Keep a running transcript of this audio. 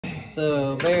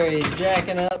So Barry's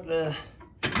jacking up the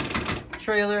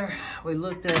trailer. We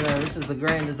looked at, this is the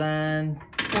Grand Design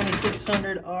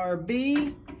 2600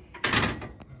 RB.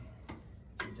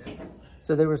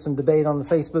 So there was some debate on the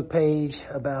Facebook page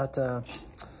about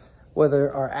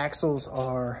whether our axles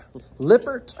are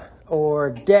Lippert or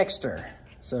Dexter.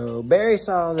 So Barry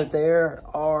saw that there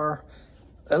are,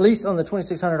 at least on the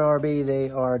 2600 RB, they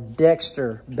are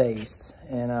Dexter based.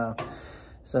 And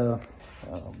so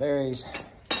Barry's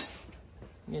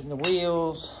getting the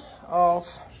wheels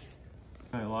off.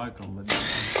 I like them, but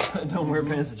don't wear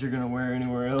pants that you're gonna wear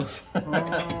anywhere else. Put it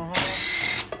up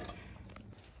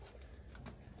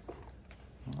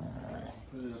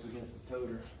against the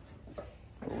toter.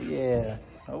 Oh yeah,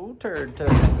 old turd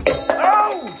toter.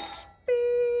 Oh, speed!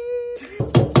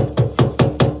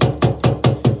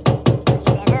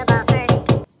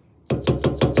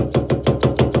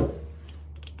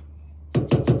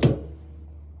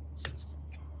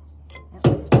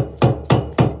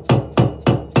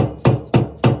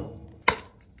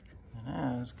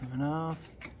 Now it's coming off.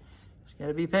 Just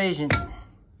gotta be patient.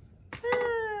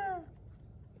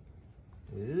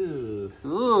 Ew.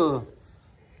 Ooh.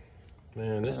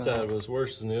 Man, this side was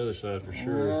worse than the other side for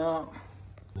sure.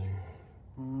 Yeah.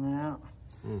 Yeah.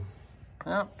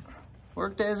 Well,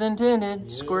 worked as intended. Yeah.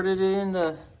 Squirted it in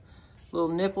the little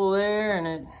nipple there, and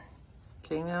it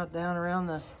came out down around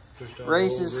the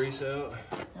races. Grease out.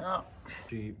 Yeah.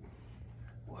 Cheap.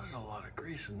 There's a lot of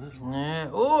grease in this one. Yeah.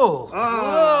 Oh.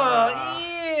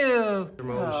 Oh. Ew. They're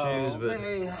my old shoes,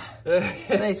 but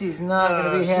Stacy's not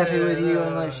gonna be happy with you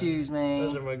in those shoes, man.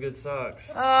 Those are my good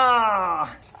socks.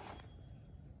 Ah.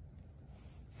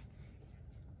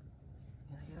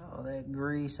 Get all that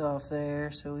grease off there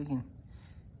so we can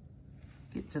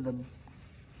get to the.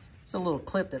 It's a little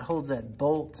clip that holds that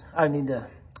bolt. I mean the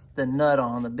nut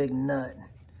on, the big nut.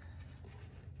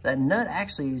 That nut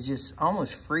actually is just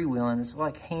almost freewheeling. It's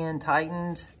like hand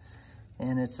tightened,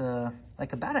 and it's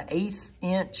like about an 1/8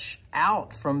 inch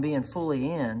out from being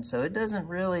fully in. So it doesn't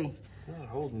really. It's not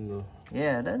holding the.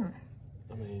 Yeah, it doesn't.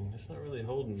 I mean, it's not really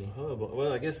holding the hub.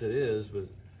 Well, I guess it is, but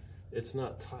it's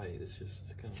not tight. It's just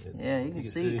kind of. Yeah, you can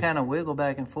see it kind of wiggle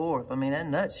back and forth. I mean, that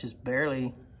nut's just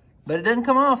barely, but it doesn't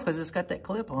come off because it's got that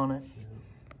clip on it. Yeah.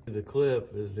 The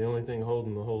clip is the only thing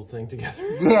holding the whole thing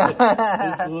together. Yeah.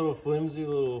 This little flimsy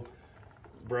little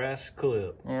brass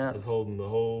clip Yeah. is holding the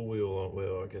whole wheel on.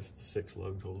 Well, I guess the 6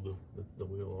 lugs hold the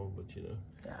wheel on, but you know.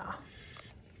 Yeah.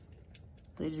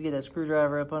 So you just get that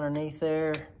screwdriver up underneath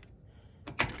there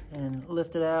and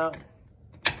lift it out.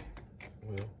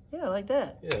 Well. Yeah, like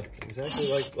that. Yeah,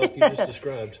 exactly like you just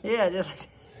described. Yeah, just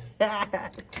like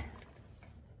that.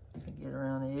 Get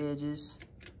around the edges.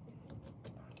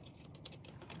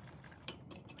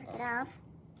 Work it off.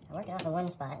 I work it off in one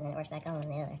spot and then it works back on in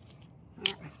the other.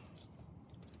 Yep.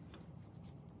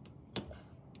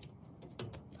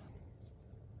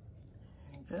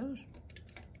 There it goes.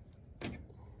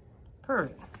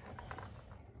 Perfect.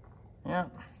 Yeah.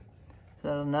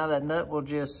 So now that nut will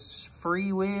just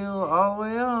freewheel all the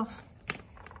way off.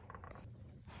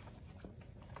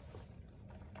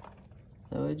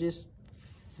 So it just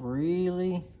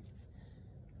freely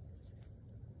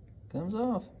comes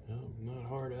off. No, not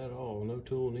hard at all. No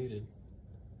tool needed.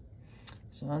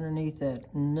 So underneath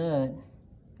that nut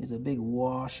is a big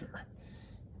washer.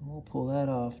 We'll pull that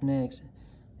off next.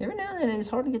 Every now and then it's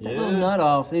hard to get that little nut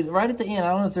off. Right at the end,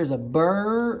 I don't know if there's a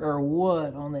burr or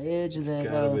what on the edge of that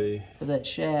of that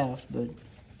shaft, but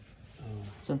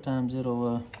sometimes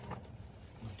it'll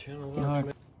Channel get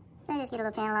hard. So just get a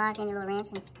little channel lock and a little wrench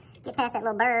and get past that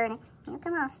little burr and it'll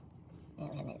come off. Yeah,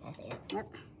 we haven't made it past it yet.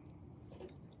 Yep.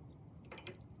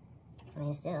 I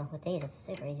mean, still, with these, it's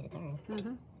super easy to turn.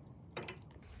 Mm-hmm.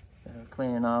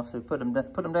 Cleaning off, so we put them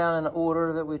down in the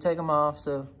order that we take them off.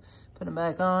 So put them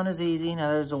back on is easy. Now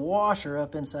there's a washer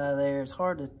up inside there. It's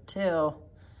hard to tell.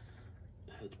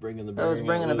 It's bringing the bearing. Oh, it's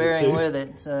bringing the bearing with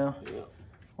it. So yeah.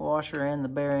 Washer and the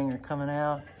bearing are coming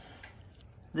out.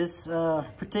 This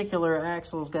particular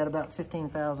axle's got about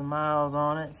 15,000 miles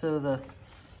on it. So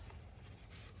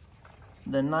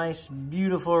the nice,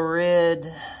 beautiful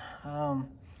red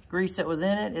grease that was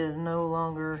in it is no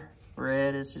longer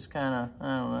red. It's just kind of,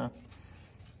 I don't know,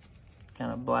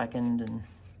 kind of blackened and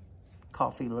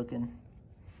coffee looking.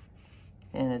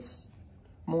 And it's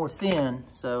more thin,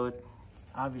 so it's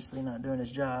obviously not doing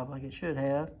its job like it should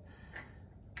have.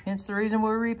 Hence the reason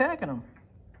we're repacking them.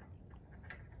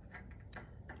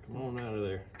 Come on out of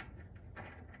there.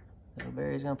 So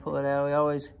Barry's gonna pull it out. We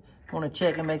always want to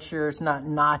check and make sure it's not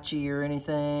notchy or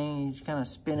anything. He's kind of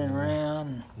spinning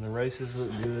around. And the races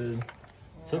look good. Yeah.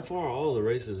 So far, all the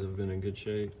races have been in good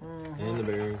shape, and the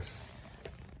bearings.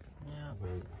 Yeah. But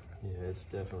Yeah, it's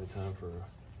definitely time for a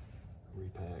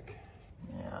repack.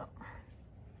 Yeah.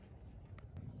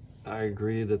 I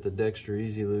agree that the Dexter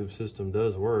Easy Lube system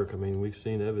does work. I mean, we've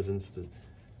seen evidence that,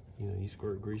 you know, you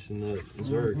squirt grease in that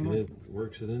Zerk and it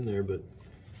works it in there, but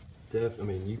I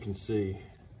mean, you can see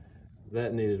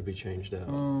that needed to be changed out.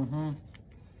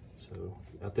 So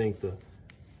I think the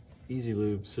Easy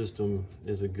Lube system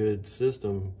is a good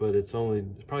system, but it's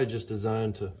probably just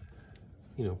designed to,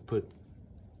 you know, put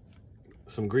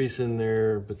some grease in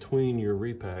there between your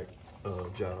repack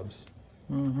jobs.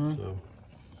 So.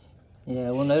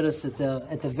 Yeah, we'll notice that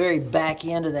at the very back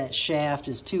end of that shaft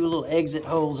is two little exit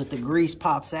holes that the grease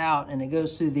pops out, and it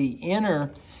goes through the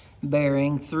inner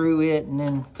bearing through it, and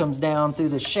then comes down through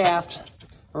the shaft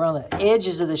around the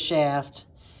edges of the shaft.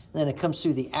 Then it comes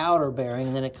through the outer bearing,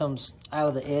 and then it comes out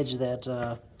of the edge of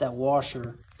that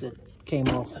washer that came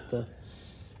off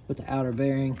with the outer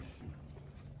bearing.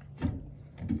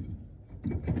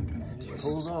 Just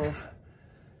pulls off.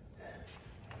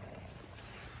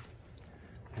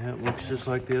 Yeah, it looks just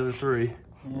like the other three.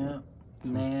 Yeah,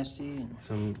 nasty.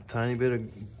 Some tiny bit of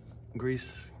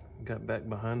grease got back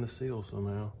behind the seal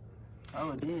somehow.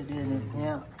 Oh, it did, didn't it?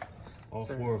 Yeah. All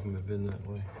four of them have been that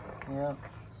way. Yeah.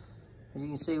 You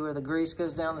can see where the grease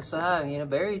goes down the side. You know,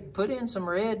 Barry put in some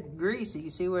red grease. You can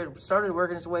see where it started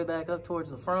working its way back up towards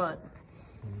the front.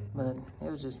 But it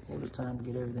was time to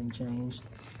get everything changed.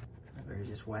 Barry's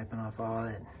just wiping off all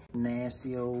that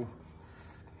nasty old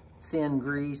thin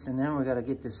grease, and then we got to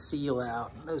get this seal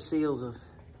out. Those seals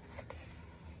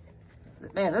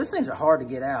man, those things are hard to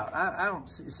get out. I don't.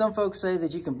 Some folks say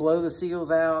that you can blow the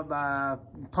seals out by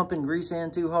pumping grease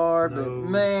in too hard, but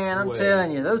man, I'm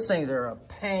telling you, those things are a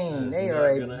pain. They are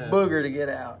a booger to get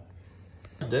out.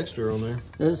 Dexter on there.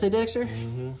 Does it say Dexter?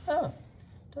 Oh,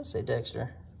 it does say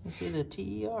Dexter. You see the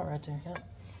TER right there. Yeah.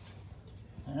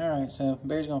 All right, so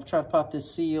Barry's gonna try to pop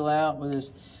this seal out with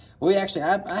his. I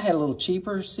had a little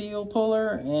cheaper seal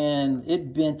puller, and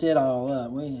it bent it all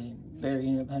up. Barry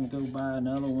ended up having to go buy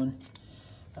another one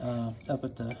up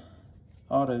at the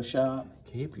auto shop.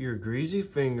 Keep your greasy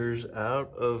fingers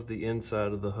out of the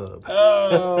inside of the hub.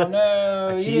 Oh,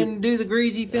 no. You didn't do the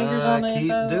greasy fingers on the inside of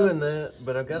the hub? I keep doing that,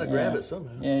 but I've got to grab it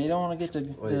somehow. Yeah, you don't want to get the...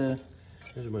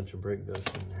 There's a bunch of brake dust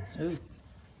in there. Ooh.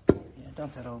 Yeah,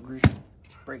 dump that old grease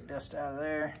brake dust out of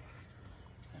there.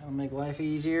 That'll make life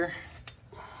easier.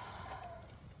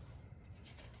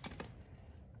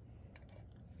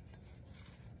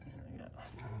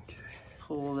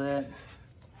 Pull that,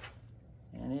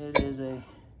 and it is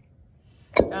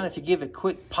kind of, if you give it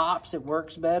quick pops, it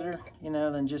works better, you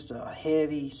know, than just a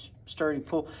heavy, sturdy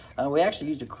pull. We actually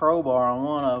used a crowbar on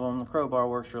one of them. The crowbar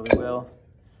works really well.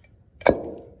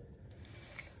 So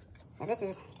this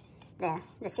is the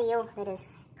seal that is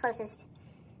closest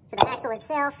to the axle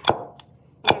itself. And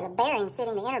there's a bearing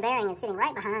sitting, the inner bearing is sitting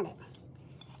right behind it.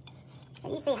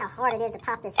 And you see how hard it is to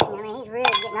pop this thing. I mean, he's really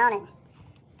getting on it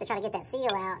to try to get that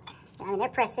seal out. I mean, they're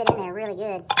press fit in there really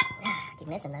good. Keep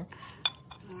missing though.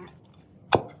 Yeah.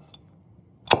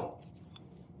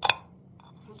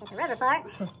 Get the rubber part.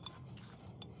 Let's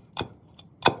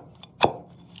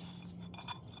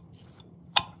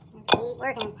keep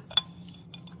working.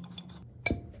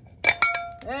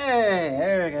 Hey,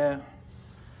 there we go.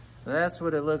 So that's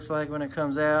what it looks like when it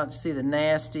comes out. You see the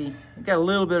nasty, it got a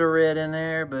little bit of red in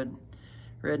there, but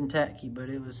red and tacky, but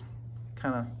it was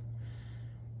kind of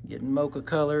getting mocha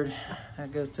colored.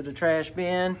 That goes to the trash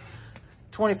bin.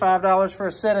 $25 for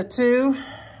a set of 2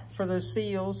 for those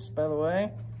seals, by the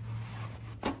way.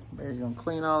 Barry's gonna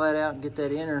clean all that out and get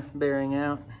that inner bearing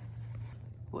out.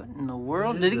 What in the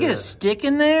world? Did it get a stick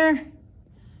in there?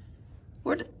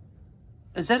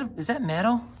 Is that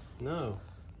metal? No.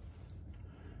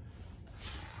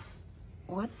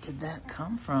 What did that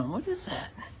come from? What is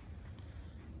that?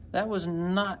 That was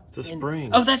not... It's a spring.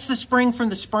 Oh, that's the spring from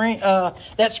the spring.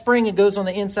 That spring, it goes on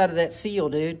the inside of that seal,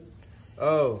 dude.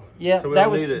 Oh. Yeah, so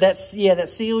that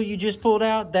seal you just pulled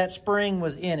out, that spring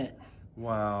was in it.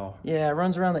 Wow. Yeah, it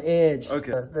runs around the edge.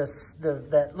 Okay.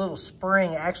 That little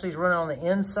spring actually is running on the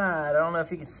inside. I don't know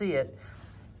if you can see it.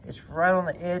 It's right on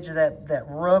the edge of that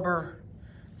rubber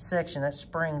section. That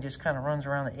spring just kind of runs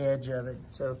around the edge of it.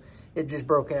 So it just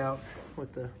broke out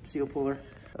with the seal puller.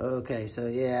 Okay, so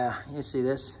yeah, you see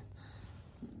this?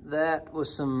 That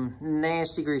was some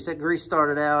nasty grease. That grease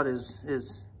started out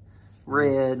as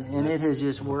red, and it has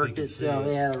just worked itself.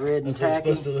 Yeah, red and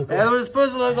tacky. That's what it's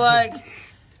supposed to look like.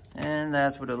 And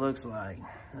that's what it looks like.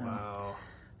 Wow.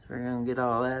 So we're gonna get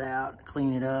all that out,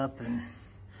 clean it up, and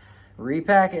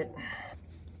repack it.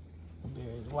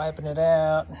 Wiping it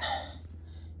out.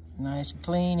 Nice and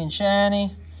clean and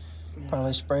shiny.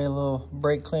 Probably spray a little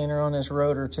brake cleaner on this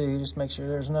rotor too, just make sure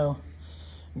there's no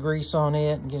grease on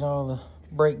it and get all the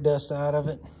brake dust out of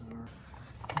it.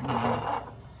 Get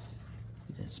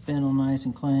that spindle nice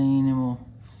and clean, and we'll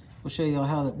show you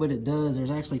what it does. There's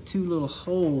actually 2 little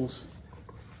holes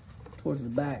towards the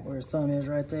back where his thumb is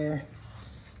right there,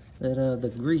 that the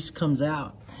grease comes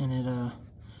out, and it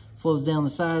flows down the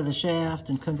side of the shaft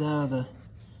and comes out of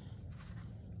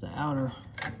the outer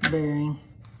bearing.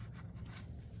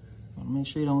 Make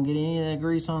sure you don't get any of that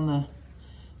grease on the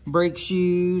brake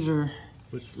shoes or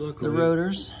the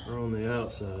rotors. Are on the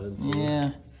outside. So. Yeah,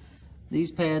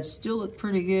 these pads still look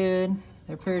pretty good.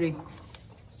 They're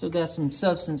still got some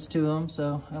substance to them,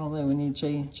 so I don't think we need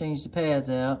to change the pads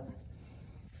out.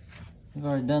 We've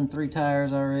already done 3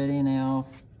 tires already, and they all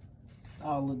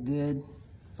look good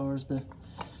as far as the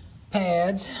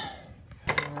pads.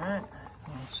 All right,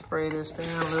 I'll spray this down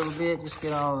a little bit, just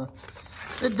get all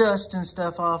the dust and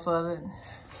stuff off of it.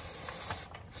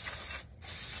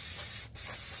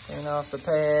 Clean off the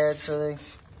pads so they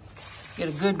get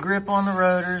a good grip on the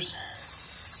rotors.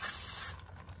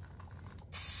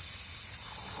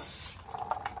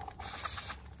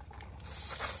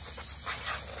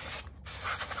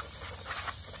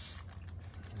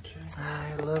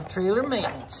 I love trailer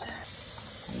maintenance.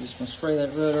 I'm just gonna spray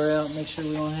that rotor out, make sure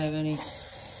we don't have any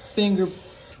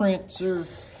fingerprints or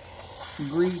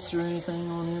grease or anything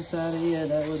on the inside of it.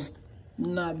 That would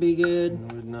not be good.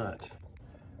 It would not.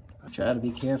 I try to be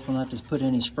careful not to put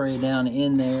any spray down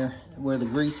in there where the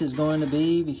grease is going to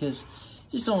be, because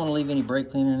you just don't want to leave any brake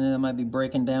cleaner in there that might be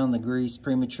breaking down the grease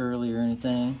prematurely or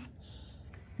anything.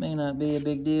 May not be a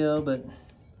big deal, but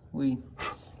we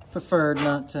preferred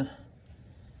not to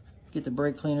get the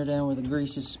brake cleaner down where the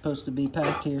grease is supposed to be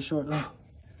packed here shortly.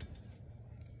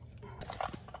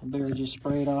 Barry just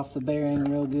sprayed off the bearing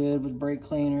real good with brake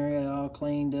cleaner, get it all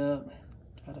cleaned up.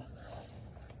 Try to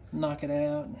knock it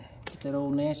out, get that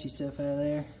old nasty stuff out of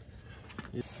there.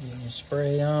 Get your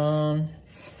spray on,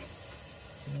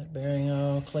 get that bearing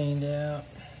all cleaned out.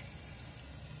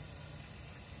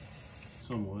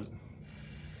 Somewhat.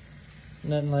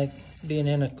 Nothing like being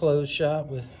in a closed shop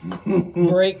with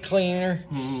brake cleaner.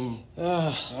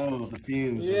 Oh, the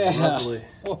fumes. Yeah. Lovely.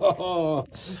 Whoa.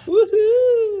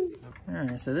 Woohoo! All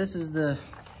right, so this is the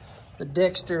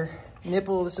Dexter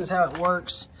nipple. This is how it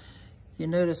works. You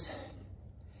notice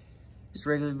just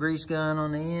regular grease gun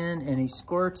on the end, and he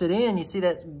squirts it in. You see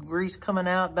that grease coming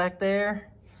out back there?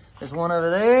 There's one over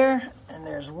there, and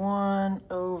there's one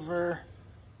over,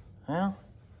 well,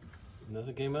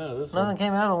 nothing came out of this one. Nothing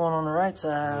came out of the one on the right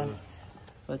side,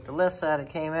 but the left side it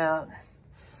came out.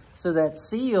 So that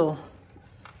seal,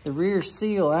 the rear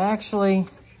seal, actually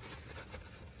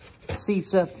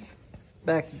seats up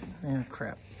back, oh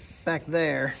crap, back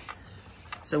there.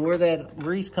 So where that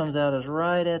grease comes out is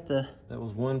right at the... That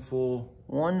was one full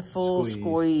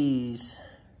squeeze.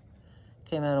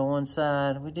 Came out of one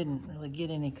side. We didn't really get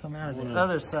any come out of the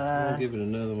other side. We'll give it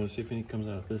another one, see if any comes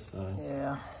out of this side.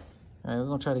 Yeah. All right, we're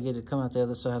gonna try to get it to come out the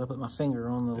other side. I'll put my finger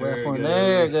on the left one. Goes.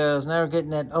 There it goes. Now we're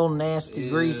getting that old nasty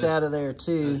grease out of there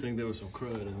too. I think there was some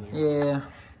crud in there. Yeah.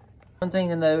 One thing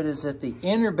to note is that the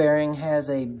inner bearing has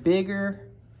a bigger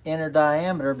inner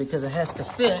diameter because it has to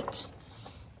fit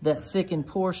that thickened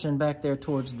portion back there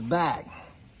towards the back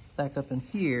up in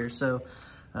here. So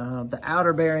the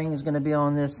outer bearing is gonna be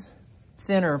on this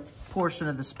thinner portion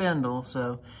of the spindle.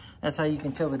 So that's how you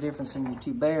can tell the difference in your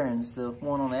 2 bearings. The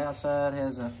one on the outside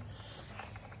has a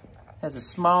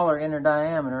smaller inner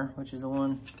diameter, which is the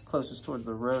one closest towards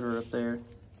the rotor up there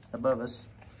above us.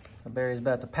 Barry's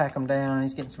about to pack them down.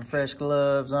 He's getting some fresh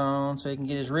gloves on so he can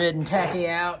get his red and tacky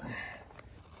out.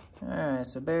 All right,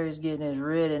 so Barry's getting his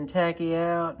red and tacky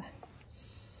out.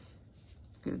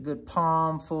 Get a good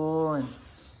palm full, and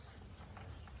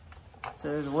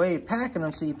so there's a way of packing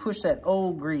them so you push that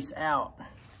old grease out.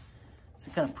 So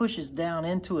it kind of pushes down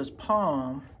into his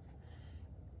palm,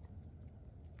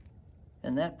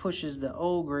 and that pushes the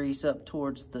old grease up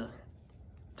towards the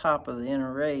top of the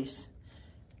inner race.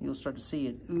 You'll start to see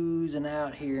it oozing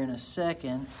out here in a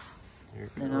second.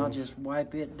 And I'll just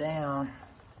wipe it down.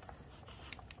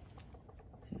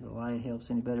 See if the light helps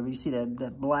any better. But you see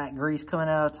that black grease coming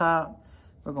out of the top?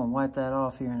 We're gonna wipe that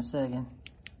off here in a second.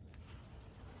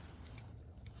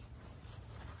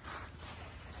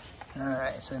 All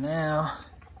right, so now,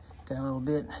 got a little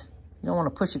bit, you don't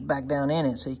wanna push it back down in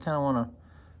it, so you kinda wanna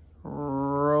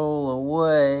roll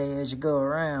away as you go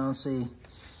around. See,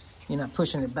 you're not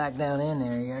pushing it back down in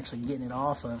there, you're actually getting it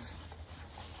off of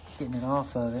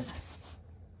it.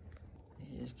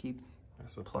 You just keep...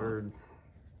 That's the third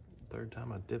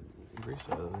time I dipped grease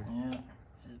out of there. Yeah,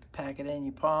 just pack it in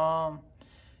your palm,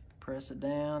 Press it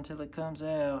down till it comes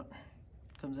out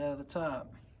of the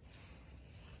top.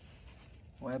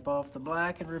 Wipe off the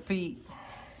black and repeat.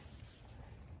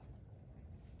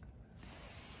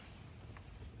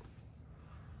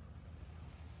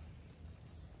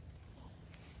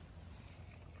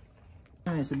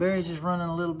 All right, so Barry's just running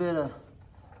a little bit of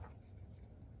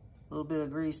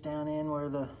grease down in where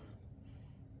the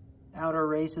outer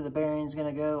race of the bearing is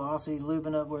going to go. Also, he's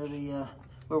lubing up where the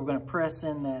where we're going to press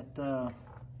in that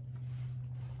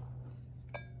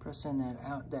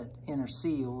that inner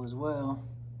seal as well,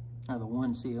 or the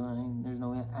one seal. I mean,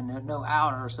 there's no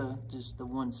outer, so just the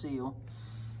one seal.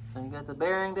 So you got the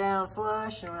bearing down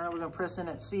flush, and now we're going to press in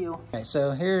that seal. Okay,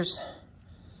 so here's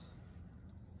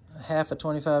half of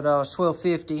 $25,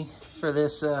 $12.50 for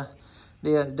this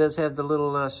deal. It does have the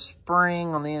little spring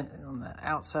on the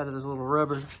outside of this little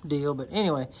rubber deal, but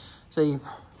anyway, so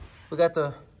we got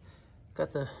the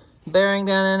bearing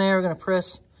down in there. We're gonna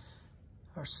press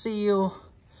our seal,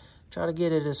 try to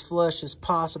get it as flush as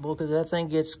possible because that thing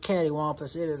gets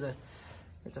cattywampus.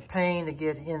 It's a pain to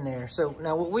get in there. So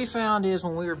now what we found is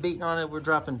when we were beating on it, we're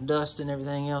dropping dust and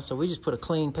everything else. So we just put a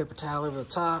clean paper towel over the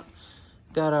top.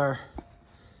 Got our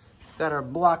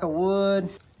block of wood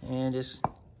and just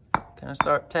kind of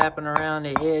start tapping around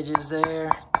the edges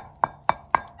there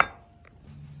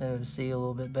so to see a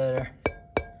little bit better.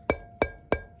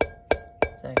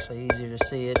 It's actually easier to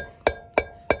see it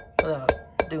without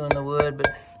doing the wood, but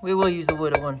we will use the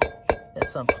wood at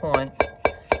some point.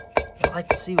 I like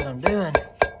to see what I'm doing.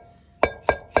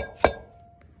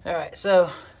 All right, so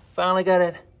finally got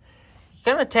it.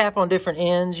 Kind of tap on different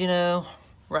ends, you know.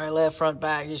 Right, left, front,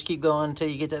 back. Just keep going until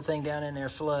you get that thing down in there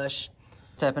flush.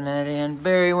 Tapping that in.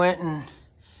 Barry went and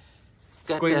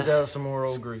squeezed out some more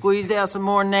old grease. Squeezed out some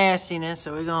more nastiness.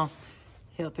 So we're going to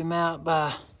help him out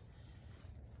by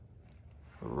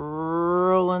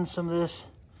rolling some of this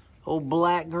old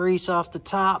black grease off the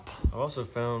top. I also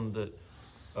found that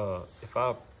if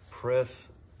I press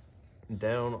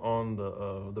down on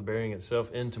the bearing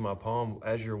itself into my palm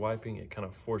as you're wiping, it kind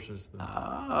of forces the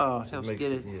it helps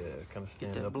get it, kind of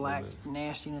stand get that up black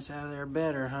nastiness out of there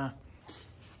better, huh?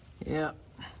 Yeah.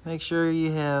 Make sure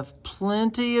you have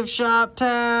plenty of shop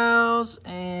towels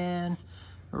and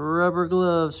rubber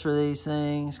gloves for these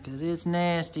things because it's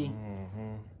nasty.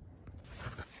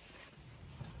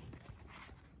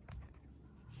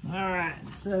 All right,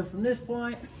 so from this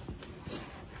point,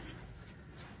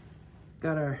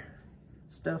 got our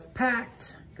stuff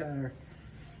packed, got our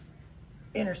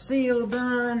inner seal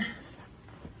done.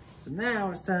 So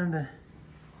now it's time to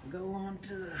go on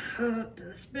to the hub, to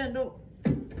the spindle.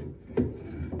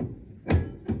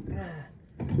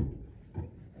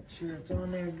 Make sure it's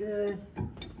on there good.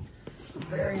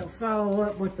 Barry will follow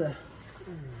up with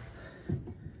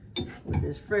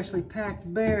this freshly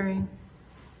packed bearing.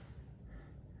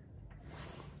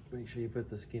 Make sure you put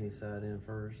the skinny side in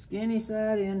first. Skinny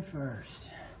side in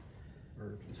first.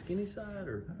 Or skinny side,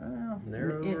 or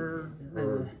narrower,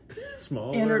 or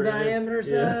smaller. Inner diameter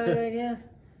side, I guess.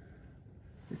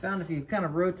 We found if you kind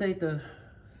of rotate the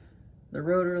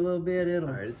rotor a little bit,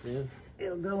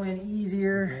 it'll go in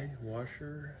easier. Okay,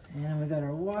 washer. And we got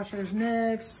our washers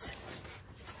next.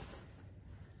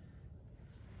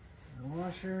 The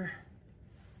washer.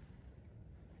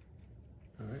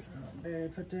 All right. Barry,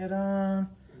 put that on.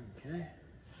 Okay.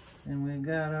 And we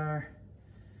got our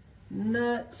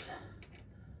nuts.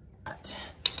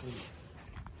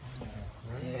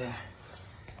 Yeah.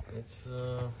 It's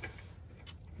not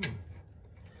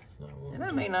one. And I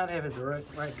may not have it the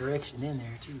right direction in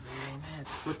there too, but I may have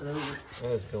to flip it over.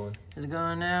 Oh, it's going. Is it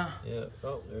going now? Yeah.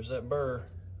 Oh, there's that burr.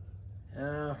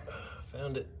 Oh.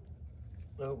 Found it.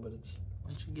 No, but it's.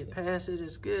 Once you get past it,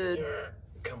 it's good.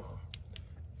 Come on.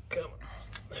 Come on.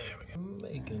 There we go.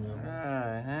 Making them. All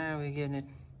right, now we're getting it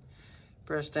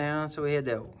pressed down. So we had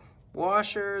the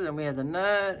washer, then we had the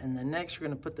nut, and then next we're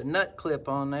gonna put the nut clip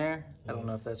on there. I don't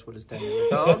know if that's what it's technically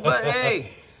called, but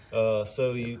hey.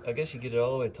 So I guess you get it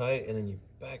all the way tight, and then you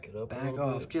back it up. Back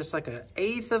off just like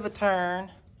 1/8 of a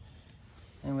turn,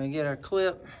 and we get our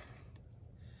clip.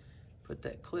 Put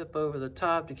that clip over the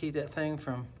top to keep that thing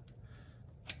from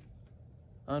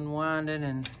unwinding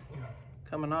and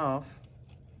coming off.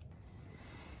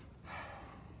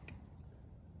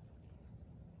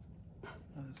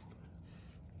 That's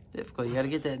difficult. You got to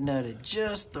get that nut at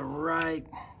just the right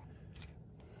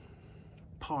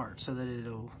part so that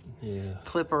it'll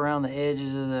clip around the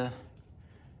edges of the.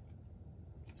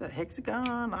 Is that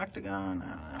hexagon, octagon? I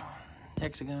don't know.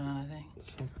 Hexagon, I think.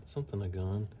 Something a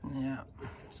gun. Yeah,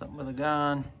 something with a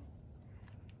gun.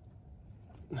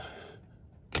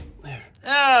 There.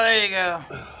 Oh, there you go.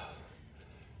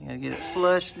 You gotta get it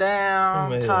flushed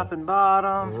down, top and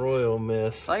bottom. Royal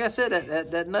mess. Like I said,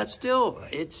 that nut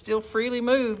still freely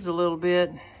moves a little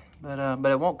bit,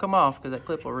 but it won't come off because that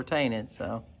clip will retain it.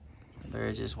 So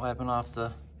Barry's just wiping off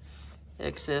the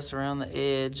excess around the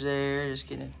edge there, just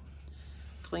getting it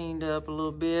cleaned up a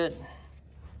little bit.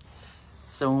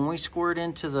 So when we squirt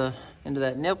into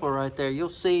that nipple right there, you'll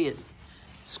see it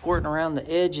squirting around the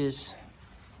edges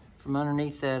from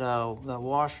underneath that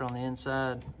washer on the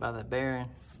inside by that bearing.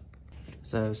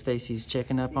 So Stacy's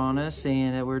checking up on us,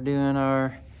 seeing that we're doing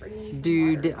our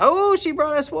oh, she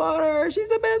brought us water. She's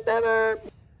the best ever.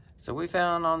 So we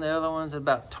found on the other ones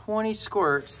about 20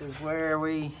 squirts is where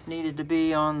we needed to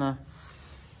be on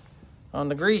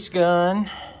the grease gun.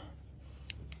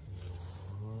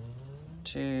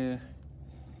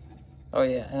 Oh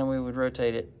yeah, and we would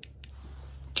rotate it.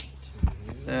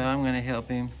 So I'm gonna help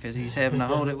him because he's having to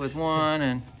hold it with one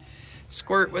and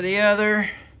squirt with the other.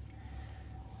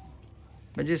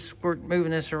 But just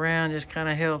moving this around just kind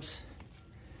of helps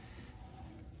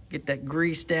get that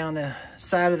grease down the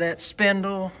side of that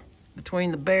spindle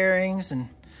between the bearings and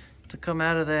to come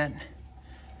out of that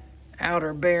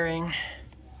outer bearing.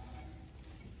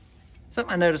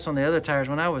 Something I noticed on the other tires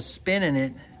when I was spinning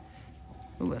it,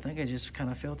 ooh, I think I just kind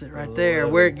of felt it right there,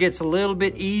 where it gets a little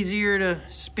bit easier to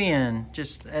spin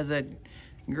just as that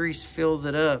grease fills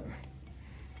it up.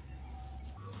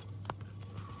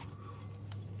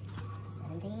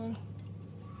 17.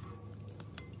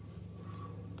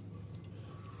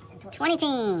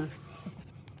 20.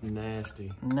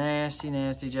 Nasty.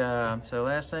 Nasty job. So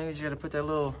last thing is you gotta put that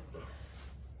little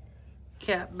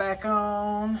cap back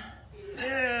on.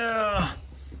 Yeah.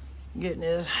 Getting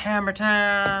this hammer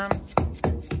time. A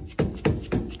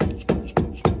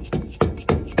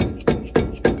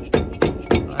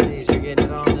lot easier getting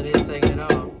it on than it is taking it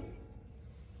off.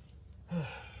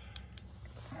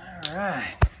 All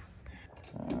right.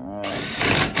 All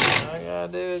I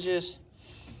gotta do is just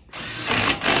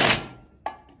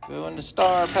go in the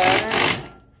star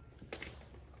pattern,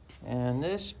 and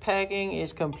this packing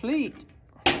is complete.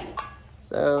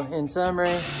 So in summary,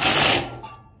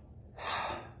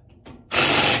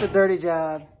 it's a dirty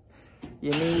job.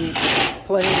 You need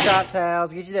plenty of shop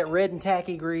towels. Get you that red and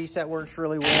tacky grease, that works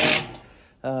really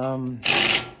well.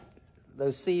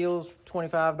 Those seals,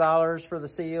 $25 for the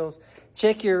seals.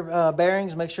 Check your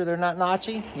bearings, make sure they're not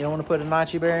notchy. You don't want to put a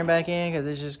notchy bearing back in because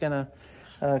it's just gonna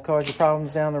cause you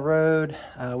problems down the road.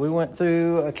 We went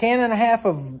through a can and a half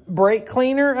of brake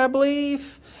cleaner, I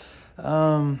believe.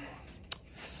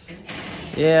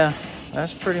 Yeah,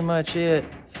 that's pretty much it.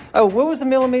 Oh, what was the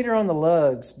millimeter on the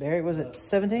lugs, Barry? Was it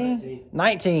 17?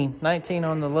 19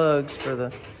 on the lugs for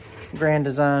the Grand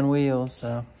Design wheels.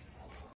 So